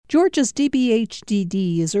Georgia's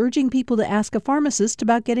DBHDD is urging people to ask a pharmacist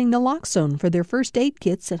about getting naloxone for their first aid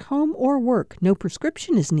kits at home or work. No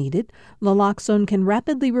prescription is needed. Naloxone can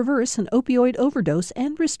rapidly reverse an opioid overdose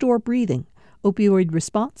and restore breathing.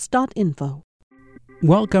 Opioidresponse.info.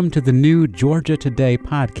 Welcome to the new Georgia Today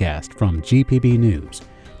podcast from GPB News.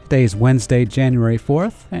 Today is Wednesday, January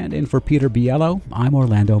 4th, and in for Peter Biello, I'm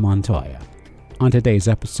Orlando Montoya. On today's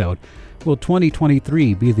episode, will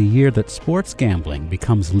 2023 be the year that sports gambling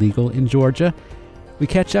becomes legal in Georgia? We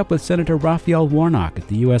catch up with Senator Raphael Warnock at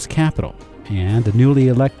the U.S. Capitol, and a newly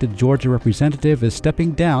elected Georgia representative is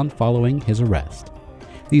stepping down following his arrest.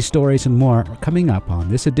 These stories and more are coming up on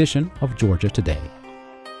this edition of Georgia Today.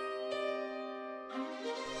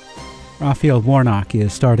 Raphael Warnock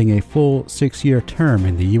is starting a full 6-year term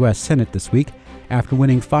in the U.S. Senate this week after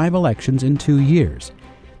winning 5 elections in 2 years.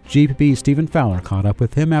 GPB's Stephen Fowler caught up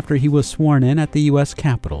with him after he was sworn in at the U.S.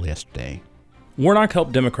 Capitol yesterday. Warnock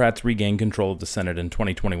helped Democrats regain control of the Senate in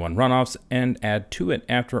 2021 runoffs and add to it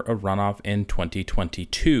after a runoff in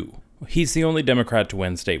 2022. He's the only Democrat to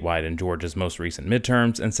win statewide in Georgia's most recent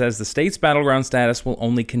midterms and says the state's battleground status will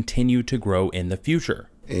only continue to grow in the future.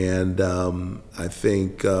 And I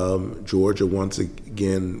think Georgia, once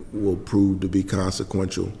again, will prove to be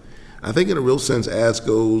consequential. I think in a real sense, as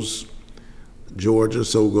goes Georgia,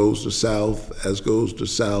 so goes the South. As goes the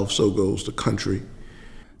South, so goes the country.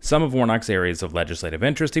 Some of Warnock's areas of legislative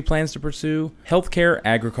interest he plans to pursue: healthcare,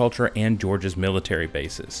 agriculture, and Georgia's military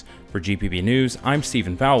bases. For GPB News, I'm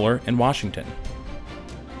Stephen Fowler in Washington.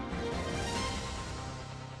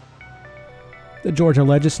 The Georgia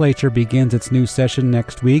legislature begins its new session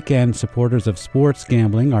next week, and supporters of sports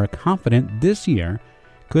gambling are confident this year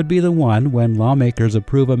could be the one when lawmakers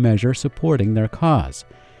approve a measure supporting their cause.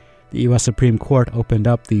 The U.S. Supreme Court opened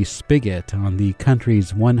up the spigot on the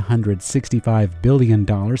country's $165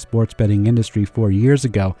 billion sports betting industry 4 years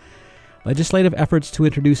ago. Legislative efforts to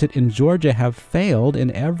introduce it in Georgia have failed in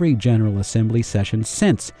every General Assembly session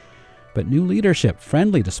since. But new leadership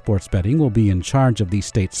friendly to sports betting will be in charge of the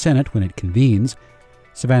state Senate when it convenes.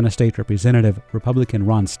 Savannah State Representative Republican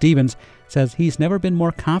Ron Stevens says he's never been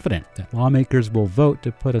more confident that lawmakers will vote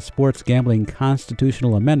to put a sports gambling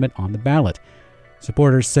constitutional amendment on the ballot.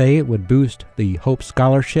 Supporters say it would boost the Hope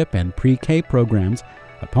Scholarship and pre-K programs.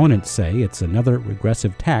 Opponents say it's another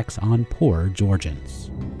regressive tax on poor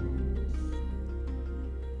Georgians.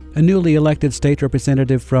 A newly elected state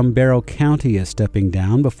representative from Barrow County is stepping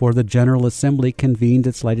down before the General Assembly convenes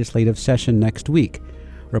its legislative session next week.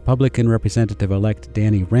 Republican Representative-elect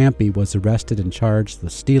Danny Rampey was arrested and charged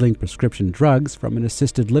with stealing prescription drugs from an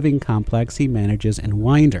assisted living complex he manages in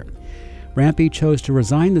Winder. Rampey chose to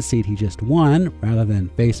resign the seat he just won rather than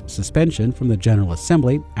face suspension from the General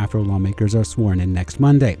Assembly after lawmakers are sworn in next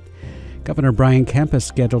Monday. Governor Brian Kemp has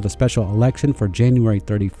scheduled a special election for January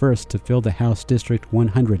 31st to fill the House District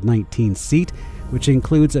 119 seat, which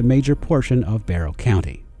includes a major portion of Barrow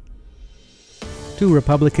County. 2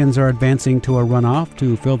 Republicans are advancing to a runoff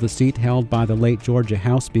to fill the seat held by the late Georgia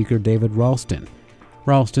House Speaker David Ralston.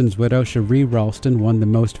 Ralston's widow, Cherie Ralston, won the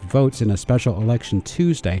most votes in a special election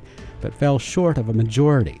Tuesday, but fell short of a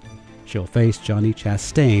majority. She'll face Johnny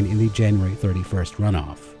Chastain in the January 31st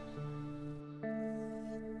runoff.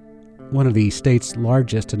 One of the state's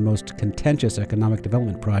largest and most contentious economic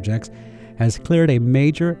development projects has cleared a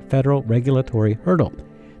major federal regulatory hurdle.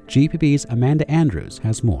 GPB's Amanda Andrews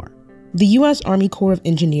has more. The U.S. Army Corps of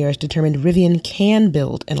Engineers determined Rivian can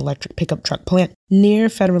build an electric pickup truck plant near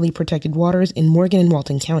federally protected waters in Morgan and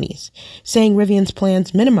Walton counties, saying Rivian's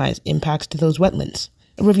plans minimize impacts to those wetlands.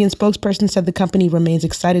 A Rivian spokesperson said the company remains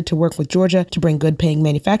excited to work with Georgia to bring good-paying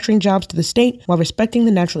manufacturing jobs to the state while respecting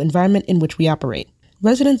the natural environment in which we operate.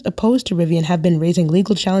 Residents opposed to Rivian have been raising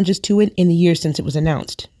legal challenges to it in the years since it was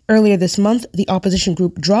announced. Earlier this month, the opposition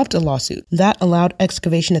group dropped a lawsuit that allowed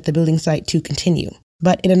excavation at the building site to continue.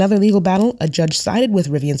 But in another legal battle, a judge sided with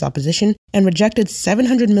Rivian's opposition and rejected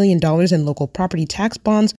 $700 million in local property tax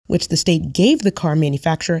bonds, which the state gave the car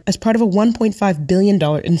manufacturer as part of a $1.5 billion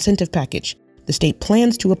incentive package. The state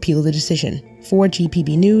plans to appeal the decision. For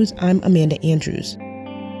GPB News, I'm Amanda Andrews.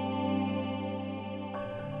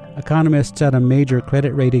 Economists at a major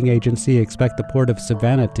credit rating agency expect the Port of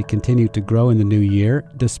Savannah to continue to grow in the new year,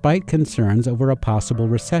 despite concerns over a possible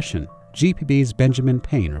recession. GPB's Benjamin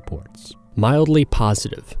Payne reports. Mildly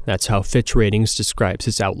positive. That's how Fitch Ratings describes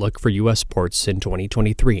its outlook for U.S. ports in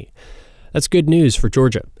 2023. That's good news for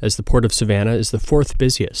Georgia, as the Port of Savannah is the 4th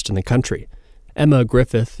busiest in the country. Emma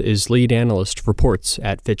Griffith is lead analyst for ports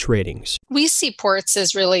at Fitch Ratings. We see ports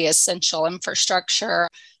as really essential infrastructure.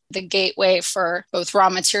 the gateway for both raw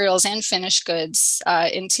materials and finished goods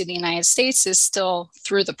into the United States is still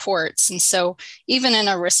through the ports. And so even in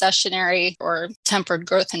a recessionary or tempered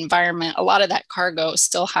growth environment, a lot of that cargo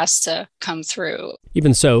still has to come through.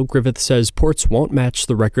 Even so, Griffith says ports won't match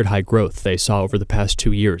the record high growth they saw over the past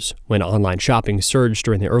 2 years when online shopping surged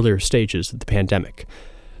during the earlier stages of the pandemic.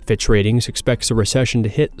 Fitch Ratings expects a recession to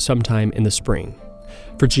hit sometime in the spring.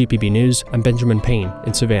 For GPB News, I'm Benjamin Payne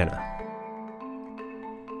in Savannah.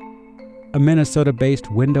 A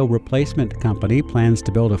Minnesota-based window replacement company plans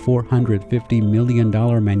to build a $450 million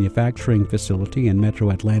manufacturing facility in Metro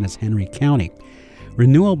Atlanta's Henry County.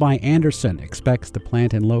 Renewal by Andersen expects the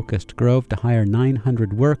plant in Locust Grove to hire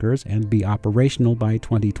 900 workers and be operational by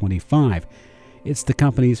 2025. It's the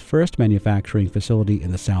company's first manufacturing facility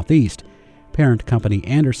in the Southeast. Parent company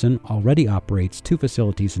Andersen already operates 2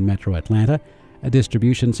 facilities in Metro Atlanta, a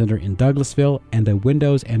distribution center in Douglasville, and a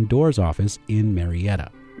windows and doors office in Marietta.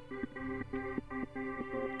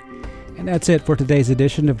 And that's it for today's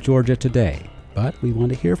edition of Georgia Today. But we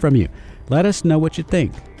want to hear from you. Let us know what you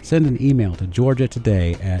think. Send an email to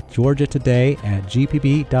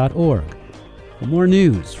georgiatoday@gpb.org. For more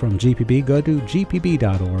news from GPB, go to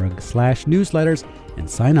gpb.org/newsletters and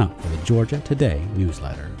sign up for the Georgia Today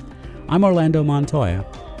newsletter. I'm Orlando Montoya.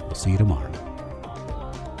 We'll see you tomorrow.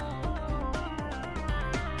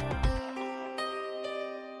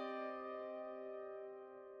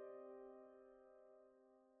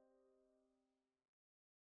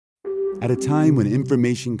 At a time when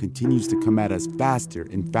information continues to come at us faster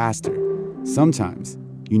and faster, sometimes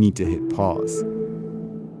you need to hit pause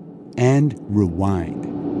and rewind.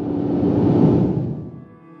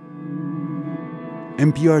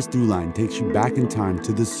 NPR's Throughline takes you back in time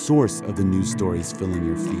to the source of the news stories filling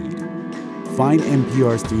your feed. Find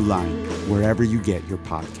NPR's Throughline wherever you get your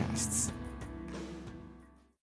podcasts.